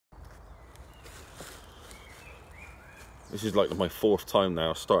this is like my fourth time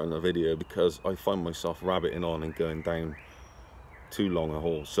now starting a video because I find myself rabbiting on and going down too long a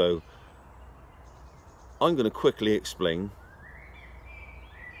hole. So I'm going to quickly explain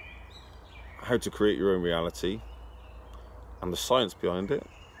how to create your own reality and the science behind it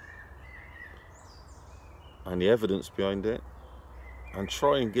and the evidence behind it, and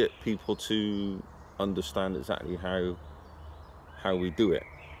try and get people to understand exactly how we do it.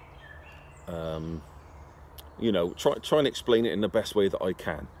 You know, try and explain it in the best way that I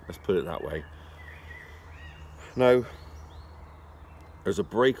can. Let's put it that way. Now, there's a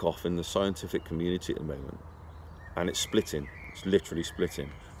break-off in the scientific community at the moment, and it's splitting. It's literally splitting.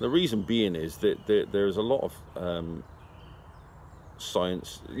 The reason being is that there's a lot of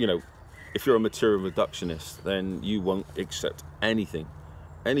science. You know, if you're a material reductionist, then you won't accept anything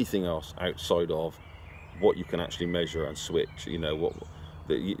else outside of what you can actually measure and switch. You know, what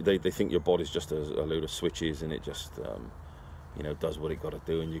they think your body's just a load of switches, and it just you know, does what it got to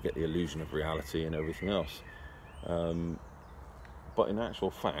do, and you get the illusion of reality and everything else. But in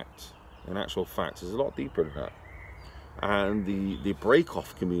actual fact, it's a lot deeper than that. And the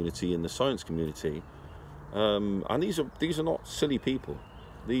break-off community in the science community, and these are not silly people.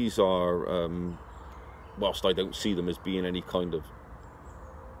 These are, whilst I don't see them as being any kind of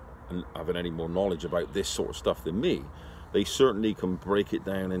having any more knowledge about this sort of stuff than me, they certainly can break it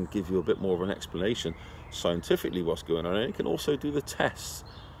down and give you a bit more of an explanation scientifically what's going on. And it can also do the tests,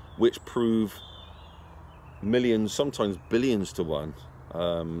 which prove millions, sometimes billions to one.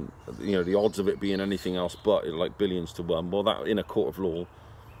 You know, the odds of it being anything else but like billions to one. Well, that in a court of law,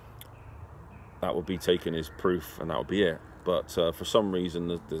 that would be taken as proof, and that would be it. But for some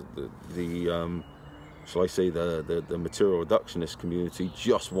reason, shall I say, the material reductionist community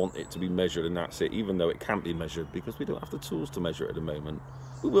just want it to be measured, and that's it, even though it can't be measured because we don't have the tools to measure it at the moment.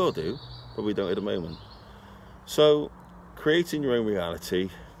 We will do, but we don't at the moment. So, creating your own reality.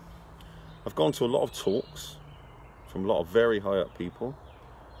 I've gone to a lot of talks from a lot of very high up people.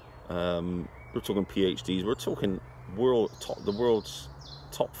 We're talking PhDs. We're talking the world's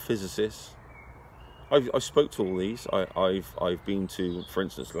top physicists. I spoke to all these. I've been to, for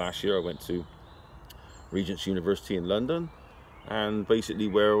instance, last year I went to Regent's University in London, and basically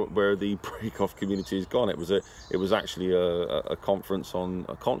where the break-off community has gone. It was actually a conference on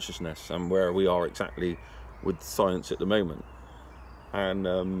consciousness and where we are exactly with science at the moment.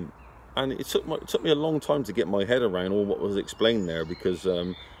 And it took me a long time to get my head around all what was explained there, because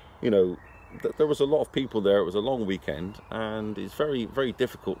you know, there was a lot of people there. It was a long weekend, and it's very, very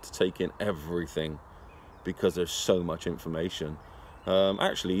difficult to take in everything because there's so much information.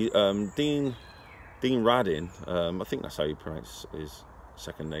 Actually, Dean Radin, I think that's how you pronounce his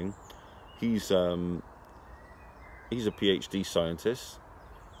second name. He's a PhD scientist,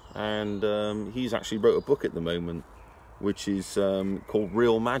 and he's actually wrote a book at the moment, which is called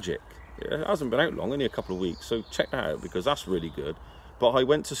Real Magic. It hasn't been out long, only a couple of weeks, so check that out because that's really good. But I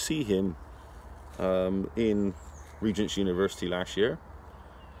went to see him in Regent's University last year.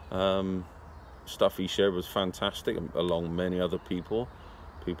 Stuff he shared was fantastic, along many other people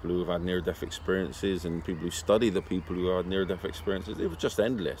who have had near-death experiences, and people who study the people who had near-death experiences. It was just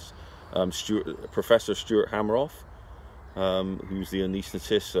endless. Professor Stuart Hameroff, who's the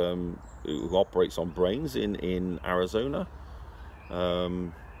anaesthetist who operates on brains in Arizona.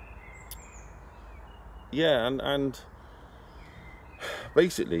 Yeah, and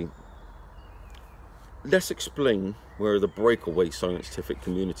basically, let's explain where the breakaway scientific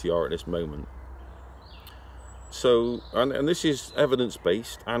community are at this moment. So, and this is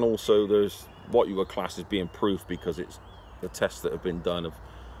evidence-based, and also there's what you would class as being proof, because it's the tests that have been done have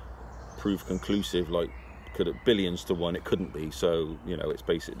proved conclusive, like could it billions to one, it couldn't be. So, you know, it's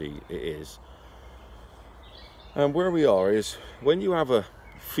basically, it is. And where we are is when you have a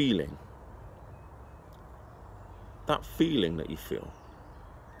feeling, that feeling that you feel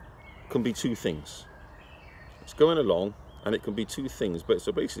can be two things. It's going along, and it can be two things. But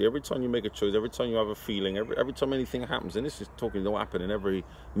so basically, every time you make a choice, every time you have a feeling, every time anything happens, and this is talking about happening every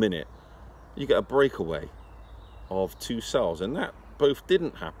minute, you get a breakaway of two cells, and that both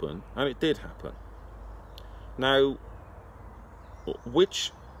didn't happen and it did happen. Now,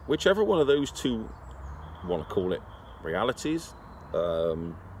 whichever one of those two, you want to call it realities,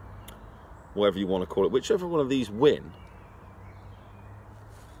 whatever you want to call it, whichever one of these win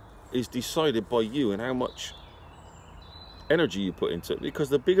is decided by you and how much energy you put into it. Because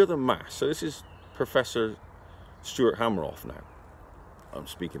the bigger the mass, so this is Professor Stuart Hameroff now I'm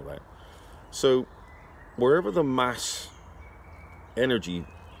speaking about. So wherever the mass energy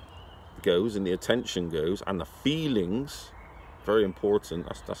goes and the attention goes and the feelings, very important,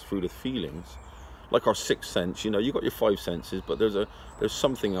 that's through the feelings. like our sixth sense. You know, you got your five senses, but there's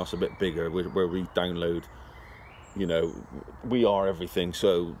something else a bit bigger where we download. You know, we are everything.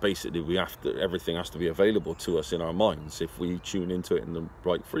 So basically, everything has to be available to us in our minds if we tune into it in the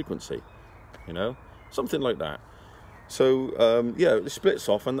right frequency. You know, something like that. So yeah, it splits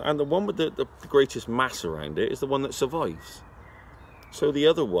off, and the one with the greatest mass around it is the one that survives. So the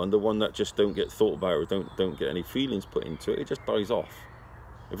other one, the one that just don't get thought about or don't get any feelings put into it, it just dies off.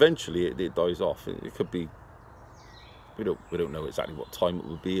 Eventually, it dies off. It could be. We don't know exactly what time it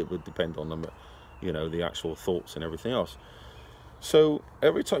would be. It would depend on them, you know, the actual thoughts and everything else. So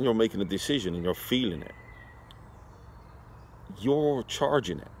every time you're making a decision and you're feeling it, you're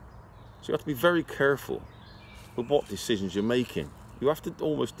charging it. So you have to be very careful with what decisions you're making. You have to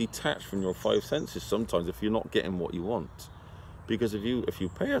almost detach from your five senses sometimes if you're not getting what you want, because if you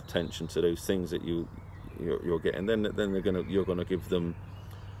pay attention to those things that you're getting, then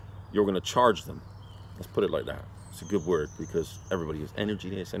you're gonna charge them. Let's put it like that. It's a good word, because everybody has energy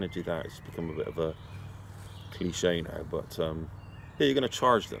this, energy that. It's become a bit of a cliche now, but yeah, you're gonna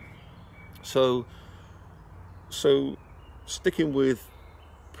charge them. So sticking with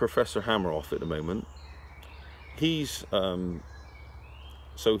Professor Hammeroff at the moment, he's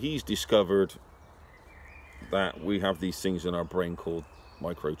discovered that we have these things in our brain called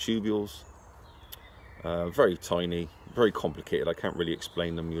microtubules. Very tiny, very complicated. I can't really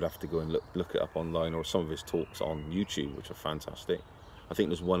explain them. You'd have to go and look it up online, or some of his talks on YouTube, which are fantastic. I think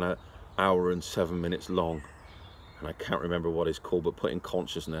there's 1 hour and 7 minutes long, and I can't remember what it's called, but put in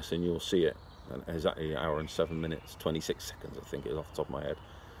consciousness and you'll see it. And exactly 1 hour and 7 minutes, 26 seconds, I think it is off the top of my head.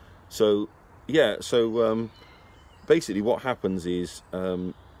 So yeah, basically what happens is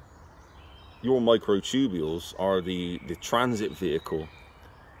your microtubules are the transit vehicle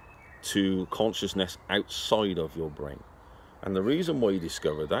to consciousness outside of your brain. And the reason why he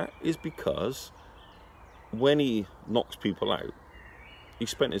discovered that is because when he knocks people out, he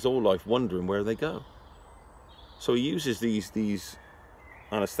spent his whole life wondering where they go. So he uses these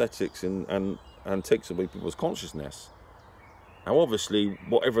anesthetics and takes away people's consciousness. Now obviously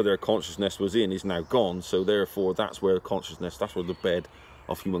whatever their consciousness was in is now gone, so therefore that's where the bed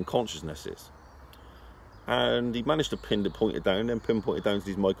of human consciousness is. And he managed to pinpoint it down to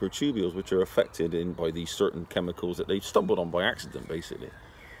these microtubules, which are affected by these certain chemicals that they've stumbled on by accident, basically.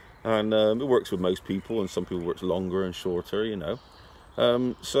 And it works with most people, and some people works longer and shorter, you know.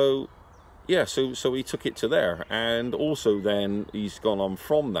 So he took it to there, and also then he's gone on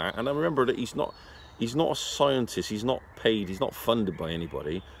from that. And I remember that he's not a scientist, he's not paid, he's not funded by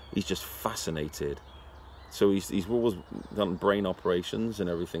anybody, he's just fascinated. So he's always done brain operations and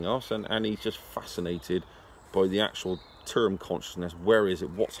everything else, and he's just fascinated by the actual term consciousness. Where is it?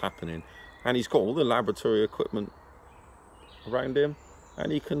 What's happening? And he's got all the laboratory equipment around him,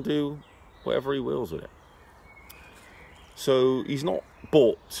 and he can do whatever he wills with it. So he's not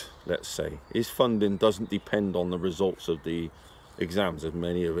bought, let's say. His funding doesn't depend on the results of the exams, as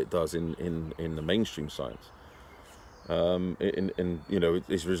many of it does in the mainstream science. You know,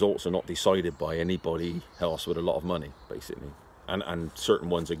 his results are not decided by anybody else with a lot of money, basically, and certain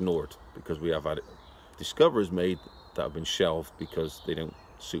ones ignored, because we have had discoveries made that have been shelved because they don't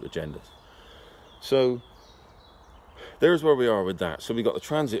suit agendas. So there's where we are with that. So we got the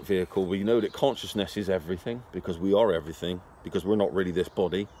transit vehicle. We know that consciousness is everything, because we are everything, because we're not really this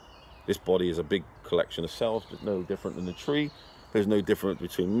body. This body is a big collection of cells. There's no different than the tree. There's no difference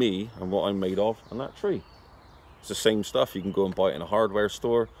between me and what I'm made of and that tree. It's the same stuff. You can go and buy it in a hardware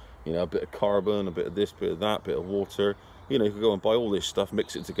store. You know, a bit of carbon, a bit of this, bit of that, bit of water. You know, you can go and buy all this stuff,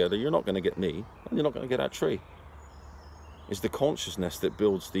 mix it together. You're not going to get me, and you're not going to get that tree. It's the consciousness that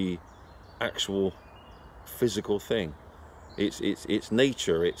builds the actual physical thing. It's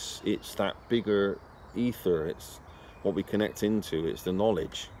nature. It's that bigger ether. It's what we connect into. It's the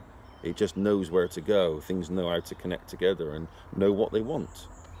knowledge. It just knows where to go. Things know how to connect together and know what they want.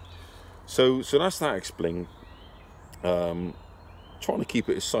 So that's that explained. Trying to keep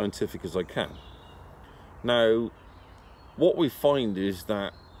it as scientific as I can. Now, what we find is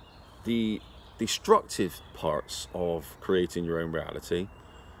that the destructive parts of creating your own reality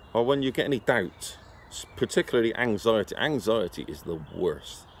are when you get any doubt, particularly anxiety. Anxiety is the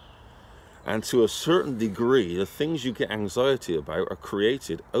worst. And to a certain degree, the things you get anxiety about are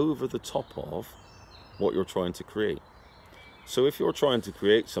created over the top of what you're trying to create. So if you're trying to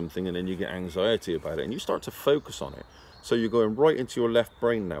create something and then you get anxiety about it and you start to focus on it, so you're going right into your left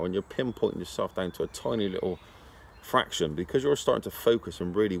brain now and you're pinpointing yourself down to a tiny little fraction because you're starting to focus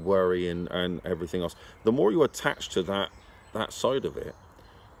and really worry and everything else. The more you attach to that side of it,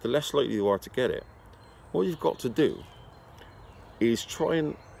 the less likely you are to get it. What you've got to do is try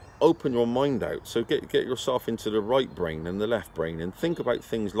and open your mind out. So get yourself into the right brain and the left brain and think about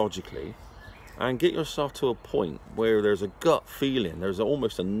things logically, and get yourself to a point where there's a gut feeling, there's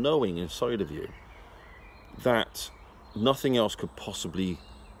almost a knowing inside of you that nothing else could possibly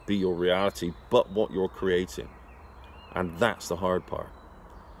be your reality but what you're creating. And that's the hard part,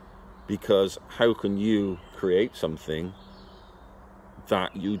 because how can you create something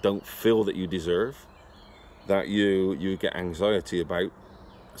that you don't feel that you deserve, that you get anxiety about?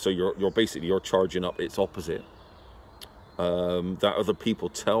 So you're basically charging up its opposite, that other people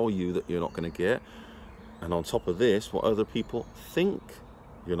tell you that you're not going to get, and on top of this, what other people think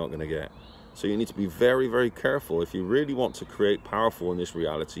you're not going to get. So you need to be very, very careful. If you really want to create powerful in this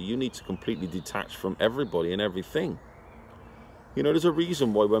reality, you need to completely detach from everybody and everything. You know, there's a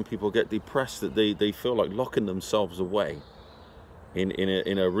reason why when people get depressed that they feel like locking themselves away in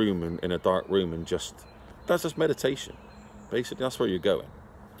a room, in a dark room, and that's just meditation. Basically, that's where you're going.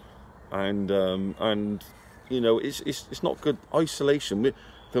 And you know, it's not good. Isolation.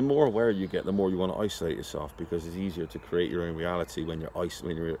 The more aware you get, the more you want to isolate yourself, because it's easier to create your own reality when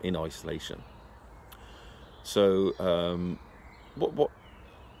you're in isolation. So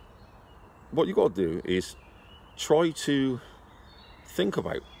what you got to do is try to think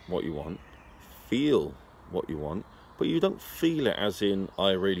about what you want, feel what you want, but you don't feel it as in,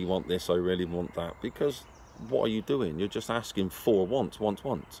 I really want this, I really want that, because what are you doing? You're just asking for want.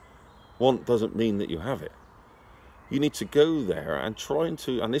 Want doesn't mean that you have it. You need to go there and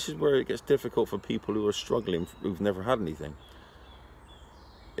and this is where it gets difficult for people who are struggling, who've never had anything.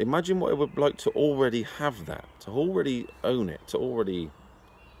 Imagine what it would be like to already have that, to already own it, to already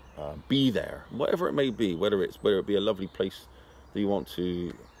be there, whatever it may be, whether it be a lovely place that you want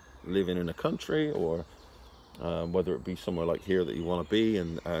to live in a country, or whether it be somewhere like here that you want to be,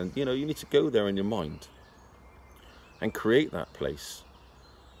 and you know, you need to go there in your mind and create that place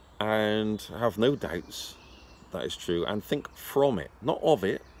and have no doubts that is true, and think from it, not of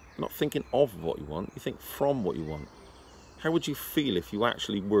it, not thinking of what you want. You think from what you want. How would you feel if you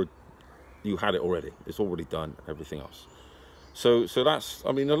actually you had it already? It's already done, everything else. So that's,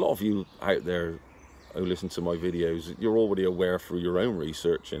 I mean, a lot of you out there who listen to my videos, you're already aware through your own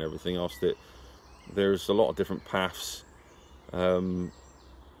research and everything else that there's a lot of different paths that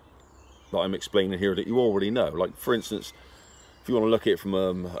I'm explaining here that you already know. Like, for instance, if you want to look at it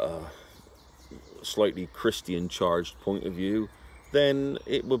from a slightly Christian charged point of view, then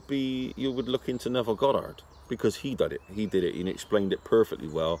it would be, you would look into Neville Goddard, because he did it and explained it perfectly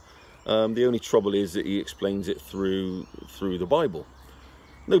well. The only trouble is that he explains it through the Bible.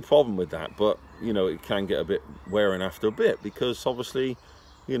 No problem with that, but you know, it can get a bit wearing after a bit, because obviously,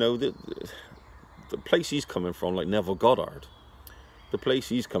 you know, the place he's coming from, like Neville Goddard, the place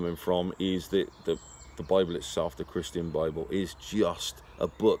he's coming from is that the Bible itself, the Christian Bible, is just a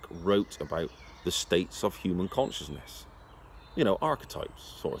book wrote about the states of human consciousness, you know, archetypes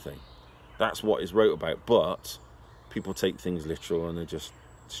sort of thing. That's what it's wrote about. But people take things literal, and they're just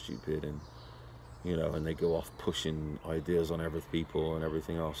stupid, and you know, and they go off pushing ideas on other people and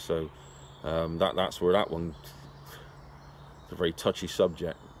everything else. So that's where that one, it's a very touchy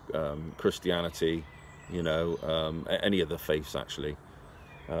subject. Christianity, you know, any of the faiths actually.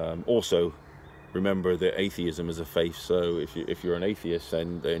 Also, remember that atheism is a faith. So if you're an atheist,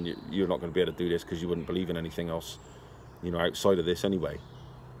 then you're not going to be able to do this, because you wouldn't believe in anything else, you know, outside of this anyway.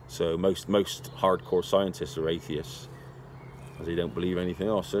 So most hardcore scientists are atheists, as they don't believe anything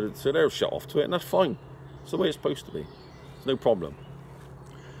else. So they're shut off to it, and that's fine. It's the way it's supposed to be. It's no problem.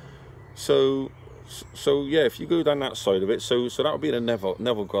 So yeah, if you go down that side of it, so that would be the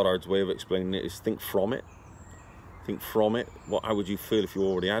Neville Goddard's way of explaining it, is think from it. Think from it. How would you feel if you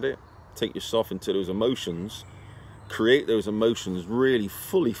already had it? Take yourself into those emotions, create those emotions really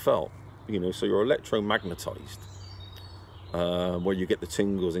fully felt, you know, so you're electromagnetized, where you get the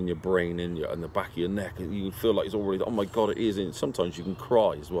tingles in your brain and in the back of your neck, and you feel like it's already, oh my God, it is. And sometimes you can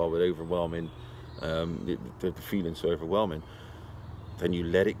cry as well with overwhelming, the feeling so overwhelming. Then you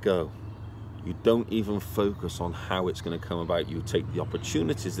let it go. You don't even focus on how it's going to come about. You take the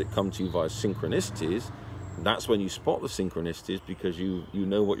opportunities that come to you via synchronicities. That's when you spot the synchronicities, because you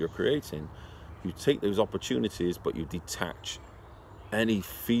know what you're creating. You take those opportunities, but you detach any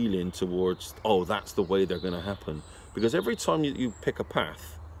feeling towards, oh, that's the way they're going to happen. Because every time you pick a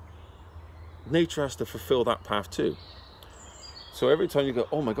path, nature has to fulfill that path too. So every time you go,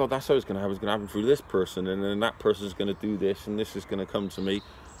 oh my God, that's how it's going to happen. It's going to happen through this person, and then that person's going to do this, and this is going to come to me.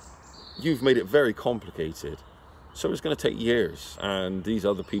 You've made it very complicated. So it's going to take years, and these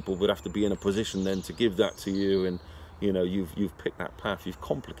other people would have to be in a position then to give that to you, and you know, you've picked that path, you've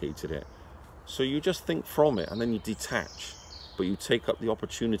complicated it. So you just think from it, and then you detach. but you take up the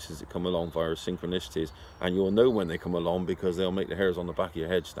opportunities that come along via synchronicities, and you'll know when they come along because they'll make the hairs on the back of your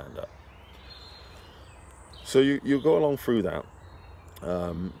head stand up. So you go along through that.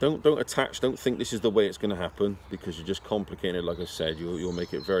 Don't think this is the way it's going to happen, because you're just complicating it. Like I said, you'll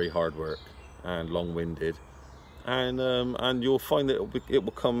make it very hard work and long-winded, and you'll find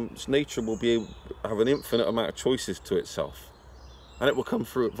that nature will be able to have an infinite amount of choices to itself, and it will come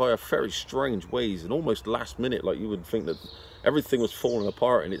through it via very strange ways and almost last minute. Like you would think that everything was falling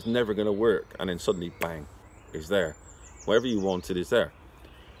apart and it's never going to work, and then suddenly bang, it's there. Whatever you wanted is there.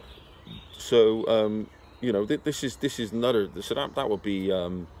 So you know, this is another. So that would be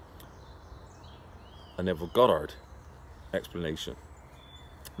a Neville Goddard explanation.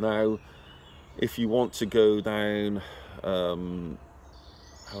 Now, if you want to go down, how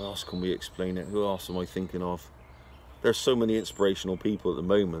else can we explain it? Who else am I thinking of? There's so many inspirational people at the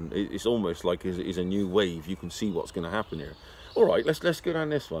moment. It's almost like it's a new wave. You can see what's going to happen here. All right, let's go down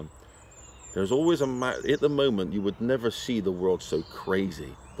this one. There's always at the moment, you would never see the world so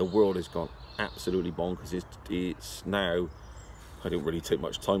crazy. The world has gone absolutely bonkers. It's now, I don't really take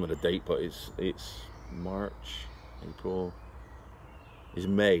much time on the date, but it's March, April, it's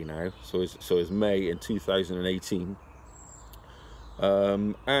May now. So it's May in 2018,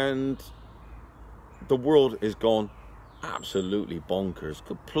 and the world is gone absolutely bonkers,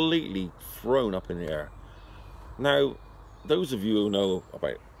 completely thrown up in the air. Now, those of you who know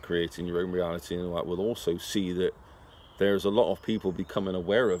about creating your own reality and all that will also see that there's a lot of people becoming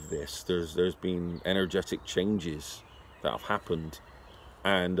aware of this. There's been energetic changes that have happened.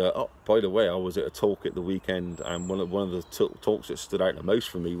 And oh, by the way, I was at a talk at the weekend, and one of the talks that stood out the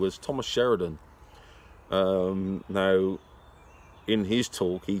most for me was Thomas Sheridan. Now, in his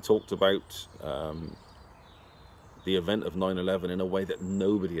talk, he talked about the event of 9/11 in a way that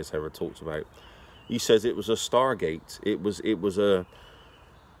nobody has ever talked about. He says it was a Stargate. It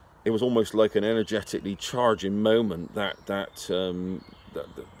was almost like an energetically charging moment that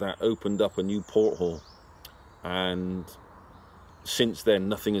opened up a new porthole, and since then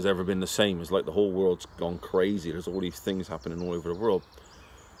nothing has ever been the same. It's like the whole world's gone crazy. There's all these things happening all over the world,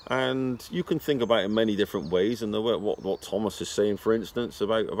 and you can think about it in many different ways. And what Thomas is saying, for instance,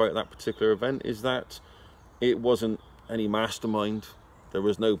 about that particular event is that it wasn't any mastermind. There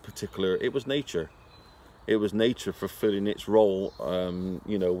was no particular. It was nature. It was nature fulfilling its role.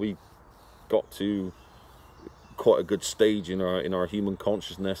 You know, we got to quite a good stage in our human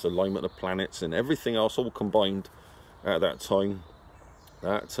consciousness, alignment of planets and everything else all combined at that time.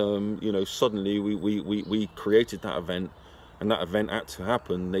 That you know, suddenly we created that event, and that event had to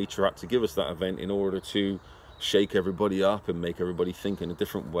happen. Nature had to give us that event in order to shake everybody up and make everybody think in a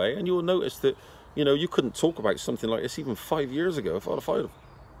different way. And you'll notice that, you know, you couldn't talk about something like this even 5 years ago. If I'd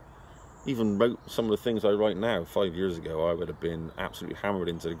even wrote some of the things I write now 5 years ago, I would have been absolutely hammered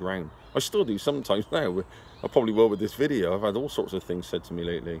into the ground. I still do sometimes now. I probably will with this video. I've had all sorts of things said to me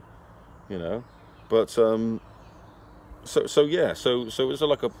lately, you know. But so it's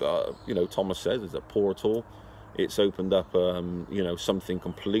like a you know, Thomas says it's a portal. It's opened up you know, something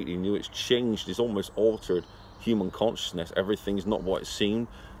completely new. It's changed. It's almost altered human consciousness. Everything's not what it seemed.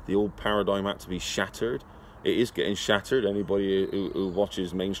 The old paradigm had to be shattered. It is getting shattered. Anybody who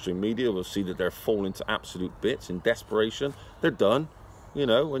watches mainstream media will see that they're falling to absolute bits in desperation. They're done. You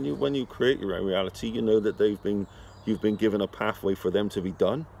know, when you create your own reality, you know that you've been given a pathway for them to be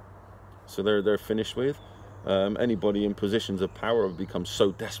done. So they're finished with. Anybody in positions of power have become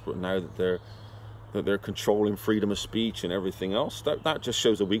so desperate now that they're controlling freedom of speech and everything else. That just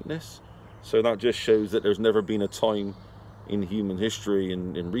shows a weakness. So that just shows that there's never been a time in human history,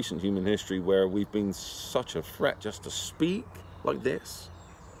 in recent human history, where we've been such a threat just to speak like this,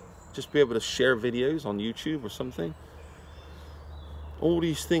 just be able to share videos on YouTube or something. All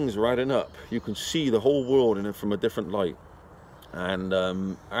these things are adding up. You can see the whole world in it from a different light, and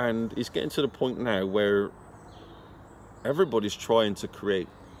it's getting to the point now where everybody's trying to create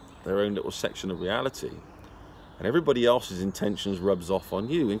their own little section of reality, and everybody else's intentions rubs off on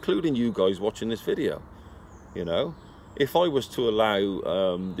you, including you guys watching this video. You know, if I was to allow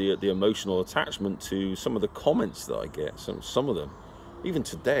the emotional attachment to some of the comments that I get, some of them, even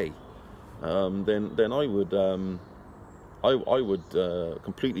today, then I would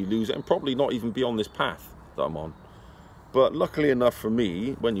completely lose it and probably not even be on this path that I'm on. But luckily enough for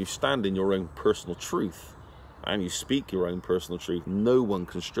me, when you stand in your own personal truth and you speak your own personal truth, no one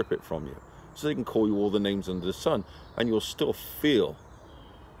can strip it from you. So they can call you all the names under the sun, and you'll still feel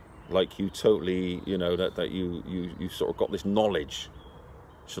like you totally, you know, that you sort of got this knowledge,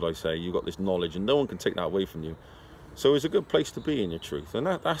 should I say. You got this knowledge, and no one can take that away from you. So it's a good place to be in your truth, and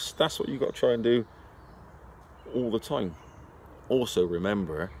that's what you got to try and do all the time. also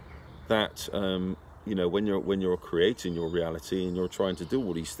remember that you know, when you're creating your reality and you're trying to do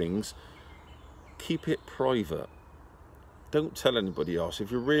all these things, keep it private. Don't tell anybody else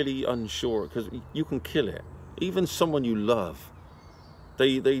if you're really unsure, because you can kill it. Even someone you love,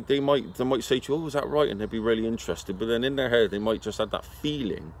 they might say to you, "Oh, is that right?" and they'd be really interested, but then in their head they might just have that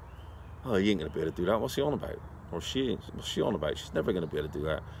feeling, "Oh, he ain't gonna be able to do that. What's he on about?" Or what's she on about? She's never gonna be able to do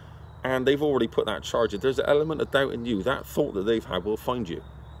that. And they've already put that charge. If there's an element of doubt in you, that thought that they've had will find you,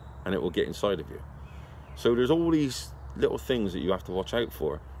 and it will get inside of you. So there's all these little things that you have to watch out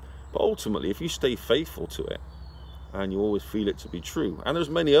for. But ultimately, if you stay faithful to it, and you always feel it to be true, and there's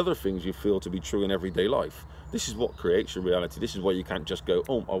many other things you feel to be true in everyday life, this is what creates your reality. This is why you can't just go,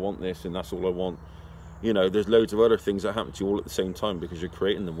 "Oh, I want this and that's all I want." You know, there's loads of other things that happen to you all at the same time because you're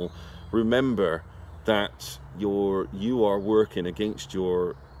creating them all. Remember that you are working against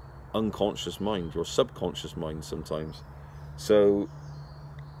your unconscious mind, your subconscious mind sometimes. So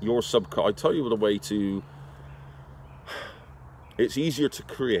I tell you the way to, it's easier to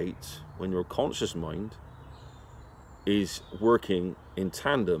create when your conscious mind is working in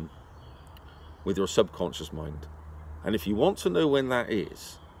tandem with your subconscious mind. And if you want to know when that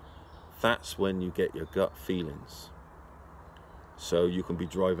is, that's when you get your gut feelings. So you can be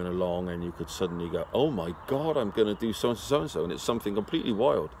driving along and you could suddenly go, "Oh my God, I'm going to do so and so and so," and it's something completely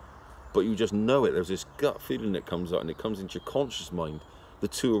wild, but you just know it. There's this gut feeling that comes out, and it comes into your conscious mind. The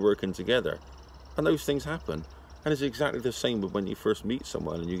two are working together, and those things happen. And it's exactly the same with when you first meet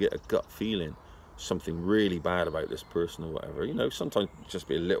someone and you get a gut feeling something really bad about this person or whatever. You know, sometimes just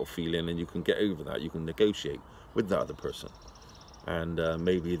be a little feeling and you can get over that. You can negotiate with the other person, and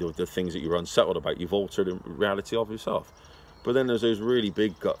maybe the things that you're unsettled about, you've altered in reality of yourself. But then there's those really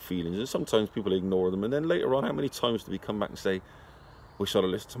big gut feelings, and sometimes people ignore them, and then later on, how many times do we come back and say, "Wish I'd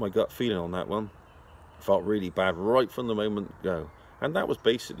have listened to my gut feeling on that one. Felt really bad right from the moment go." And that was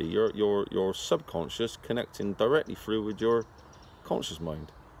basically your subconscious connecting directly through with your conscious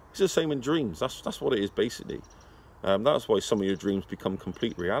mind. It's the same in dreams. That's what it is basically. That's why some of your dreams become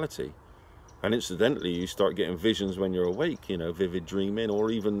complete reality. And incidentally, you start getting visions when you're awake, you know, vivid dreaming,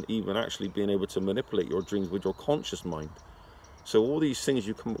 or even actually being able to manipulate your dreams with your conscious mind. So all these things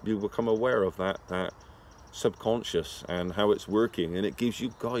you become aware of that subconscious and how it's working, and it gives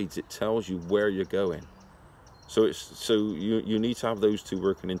you guides. It tells you where you're going. So you need to have those two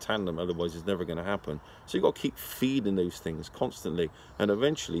working in tandem, otherwise it's never going to happen. So you've got to keep feeding those things constantly, and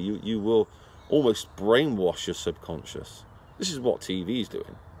eventually you will almost brainwash your subconscious. This is what TV is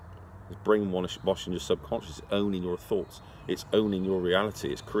doing. It's brainwashing your subconscious. It's owning your thoughts. It's owning your reality.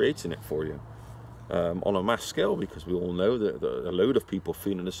 It's creating it for you on a mass scale, because we all know that a load of people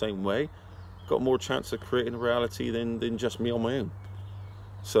feeling the same way got more chance of creating a reality than just me on my own.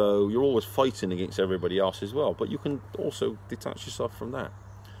 So you're always fighting against everybody else as well, but you can also detach yourself from that.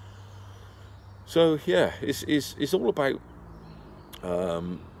 So yeah, it's all about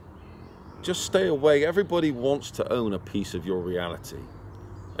just stay away. Everybody wants to own a piece of your reality.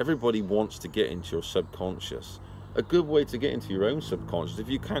 Everybody wants to get into your subconscious. A good way to get into your own subconscious, if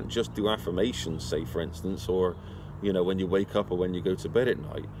you can't just do affirmations, say for instance, or you know, when you wake up or when you go to bed at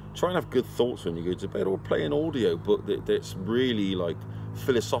night, try and have good thoughts when you go to bed, or play an audio book that's really like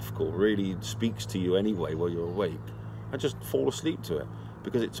philosophical, really speaks to you anyway while you're awake, and just fall asleep to it,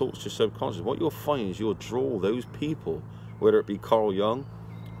 because it talks to your subconscious. What you'll find is you'll draw those people, whether it be Carl Jung,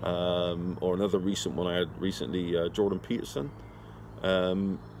 or another recent one I had recently, Jordan Peterson.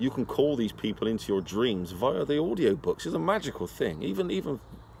 You can call these people into your dreams via the audio books. It's a magical thing. Even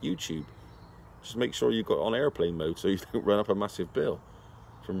YouTube. Just make sure you've got it on airplane mode so you don't run up a massive bill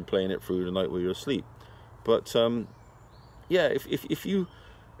from playing it through the night while you're asleep. But yeah, if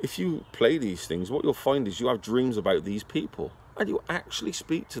you play these things, what you'll find is you have dreams about these people, and you actually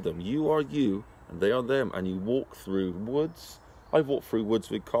speak to them. You are you, and they are them, and you walk through woods. I've walked through woods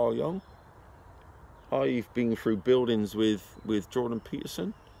with Carl Jung. I've been through buildings with Jordan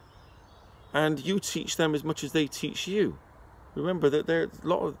Peterson, and you teach them as much as they teach you. Remember that they're a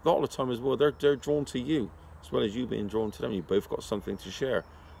lot of the time as well, they're drawn to you as well as you being drawn to them. You both got something to share.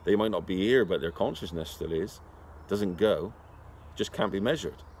 They might not be here, but their consciousness still is. Doesn't go, just can't be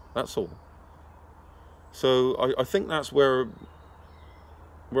measured. That's all. So I think that's where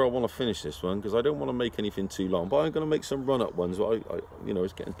I want to finish this one, because I don't want to make anything too long. But I'm going to make some run-up ones. You know,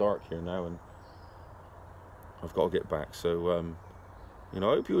 it's getting dark here now, and I've got to get back. So you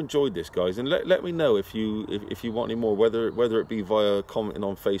know, I hope you enjoyed this, guys, and let me know if you want any more, whether it be via commenting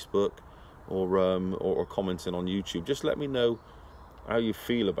on Facebook or commenting on YouTube. Just let me know how you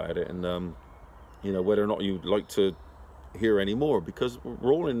feel about it, and you know, whether or not you'd like to hear any more, because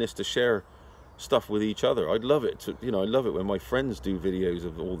we're all in this to share stuff with each other. I'd love it to, I love it when my friends do videos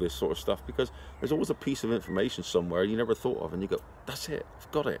of all this sort of stuff, because there's always a piece of information somewhere you never thought of, and you go, that's it,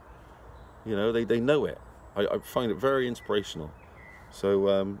 I've got it. They know it. I find it very inspirational.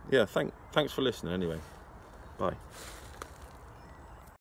 So yeah, thanks for listening anyway. Bye.